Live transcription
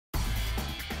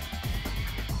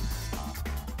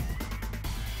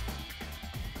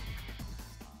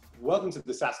Welcome to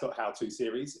the SaaStock How-To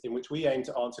series, in which we aim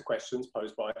to answer questions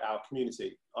posed by our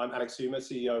community. I'm Alex Humer,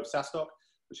 CEO of SaaStock,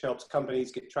 which helps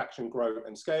companies get traction, grow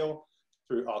and scale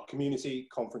through our community,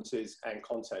 conferences and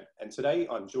content. And today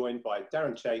I'm joined by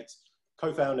Darren Chait,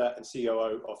 co-founder and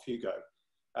COO of Hugo.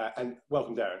 And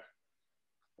welcome, Darren.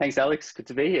 Thanks, Alex. Good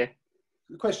to be here.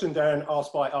 The question, Darren,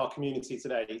 asked by our community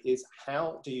today is,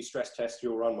 how do you stress test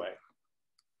your runway?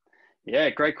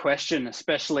 Yeah, great question,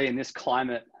 especially in this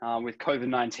climate with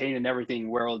COVID-19 and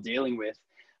everything we're all dealing with.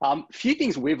 A few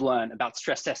things we've learned about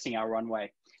stress testing our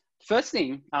runway. First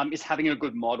thing is having a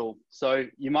good model. So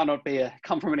you might not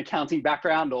come from an accounting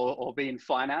background or be in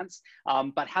finance,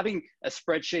 but having a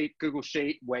spreadsheet, Google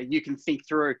Sheet, where you can think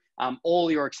through all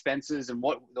your expenses and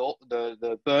what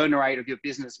the burn rate of your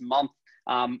business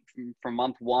from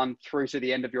month one through to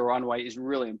the end of your runway is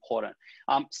really important.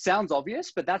 Sounds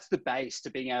obvious, but that's the base to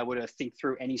being able to think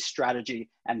through any strategy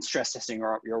and stress testing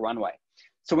your runway.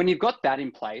 So when you've got that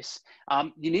in place,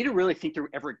 you need to really think through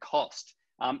every cost.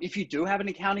 If you do have an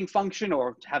accounting function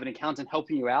or have an accountant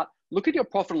helping you out, look at your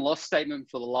profit and loss statement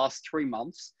for the last 3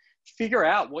 months, figure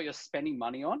out what you're spending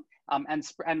money on,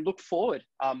 and look forward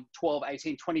 12,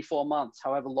 18, 24 months,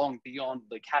 however long beyond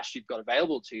the cash you've got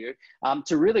available to you,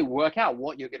 to really work out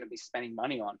what you're going to be spending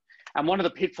money on. And one of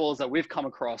the pitfalls that we've come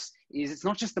across is it's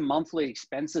not just the monthly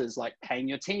expenses like paying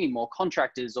your team or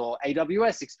contractors or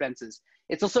AWS expenses.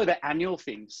 It's also the annual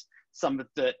things, some of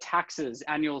the taxes,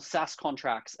 annual SaaS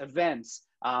contracts, events,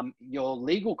 your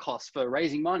legal costs for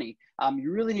raising money.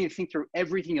 You really need to think through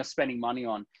everything you're spending money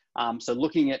on. So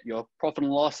looking at your profit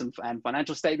and loss and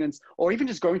financial statements, or even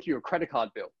just going through your credit card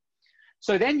bill.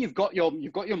 So then you've got your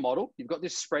model, you've got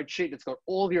this spreadsheet that's got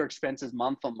all of your expenses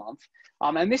month on month.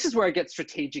 And this is where it gets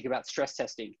strategic about stress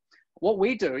testing. What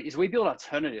we do is we build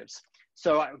alternatives.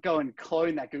 So I go and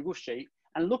clone that Google Sheet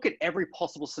and look at every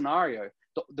possible scenario.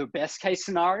 The best case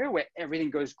scenario where everything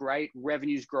goes great,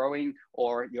 revenue's growing,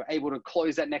 or you're able to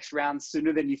close that next round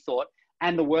sooner than you thought,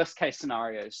 and the worst case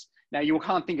scenarios. Now, you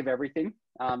can't think of everything.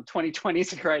 2020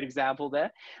 is a great example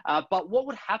there. But what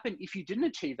would happen if you didn't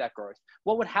achieve that growth?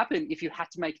 What would happen if you had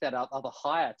to make that other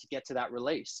hire to get to that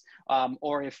release?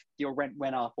 Or if your rent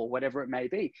went up or whatever it may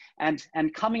be? And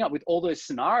coming up with all those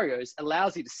scenarios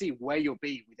allows you to see where you'll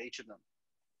be with each of them.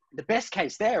 The best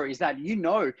case there is that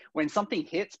when something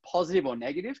hits positive or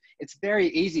negative, it's very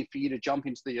easy for you to jump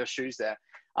into your shoes there.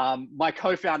 My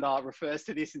co-founder refers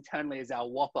to this internally as our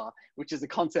Whopper, which is a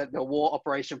concept, the War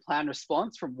Operation Plan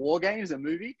Response from War Games, a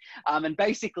movie. And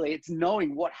basically it's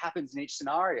knowing what happens in each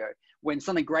scenario. When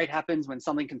something great happens, when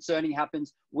something concerning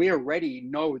happens, we already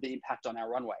know the impact on our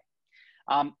runway.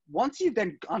 Once you've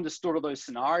then understood all those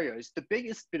scenarios, the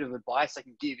biggest bit of advice I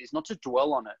can give is not to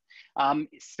dwell on it.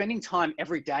 Spending time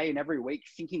every day and every week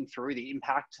thinking through the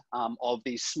impact of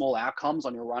these small outcomes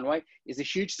on your runway is a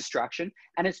huge distraction,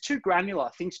 and it's too granular.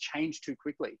 Things change too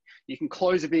quickly. You can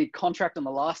close a big contract on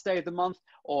the last day of the month,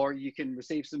 or you can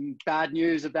receive some bad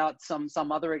news about some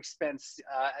other expense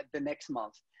the next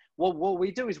month. What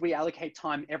we do is we allocate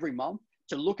time every month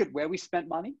to look at where we spent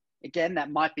money. Again, that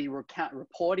might be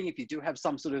reporting if you do have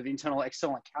some sort of internal,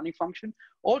 external accounting function,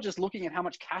 or just looking at how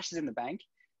much cash is in the bank,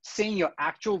 seeing your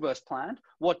actual versus planned.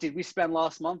 What did we spend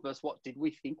last month versus what did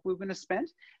we think we were going to spend?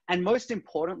 And most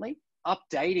importantly,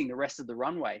 updating the rest of the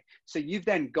runway. So you've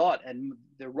then got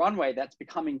the runway that's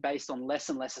becoming based on less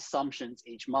and less assumptions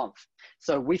each month.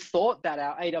 So we thought that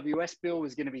our AWS bill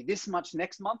was going to be this much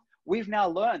next month. We've now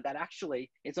learned that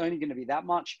actually it's only going to be that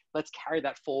much. Let's carry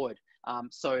that forward.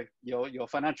 So your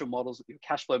financial models, your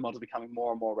cash flow models becoming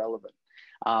more and more relevant.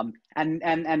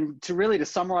 And to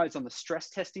summarize on the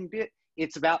stress testing bit,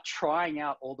 it's about trying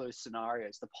out all those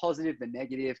scenarios, the positive, the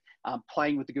negative,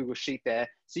 playing with the Google Sheet there.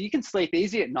 So you can sleep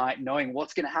easy at night knowing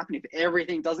what's going to happen if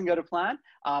everything doesn't go to plan,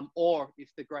 or if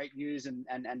the great news and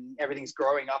everything's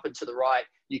growing up and to the right,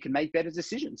 you can make better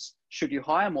decisions. Should you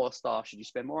hire more staff? Should you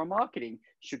spend more on marketing?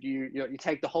 Should you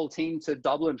take the whole team to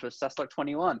Dublin for SaaStock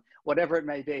 21? Whatever it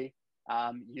may be,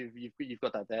 you've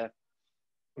got that there.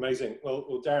 Amazing.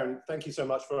 Well, Darren, thank you so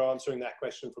much for answering that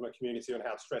question from a community on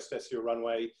how to stress test your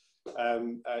runway.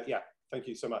 Yeah, thank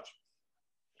you so much.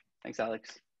 Thanks,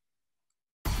 Alex.